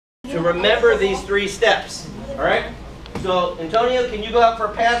to remember these 3 steps. All right? So, Antonio, can you go out for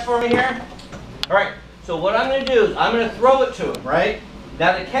a pass for me here? All right. So what I'm going to do is I'm going to throw it to him, right?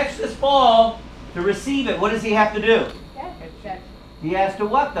 Now to catch this ball, to receive it, what does he have to do? He has to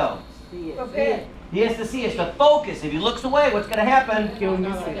what, though? See it. He has to see it. It's to focus. If he looks away, what's going to happen? He'll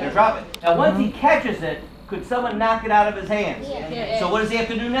drop it. Now once he catches it, could someone knock it out of his hands? Yeah. So what does he have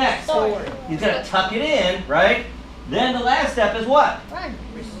to do next? He's going to tuck it in, right? Then the last step is what?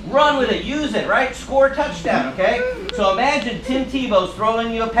 Run with it. Use it, right? Score a touchdown, okay? So imagine Tim Tebow's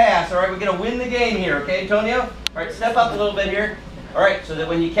throwing you a pass. All right, we're going to win the game here, okay, Antonio? All right, step up a little bit here. All right, so that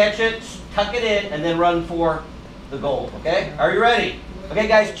when you catch it, tuck it in and then run for the goal, okay? Are you ready? Okay,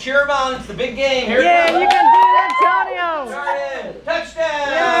 guys, cheer him on. It's the big game. Here yeah, it goes. You can do it, Antonio. Start in. Touchdown.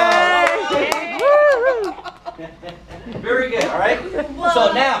 Yay. Very good, all right?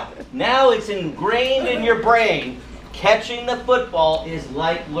 So now it's ingrained in your brain. Catching the football is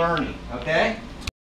like learning, okay?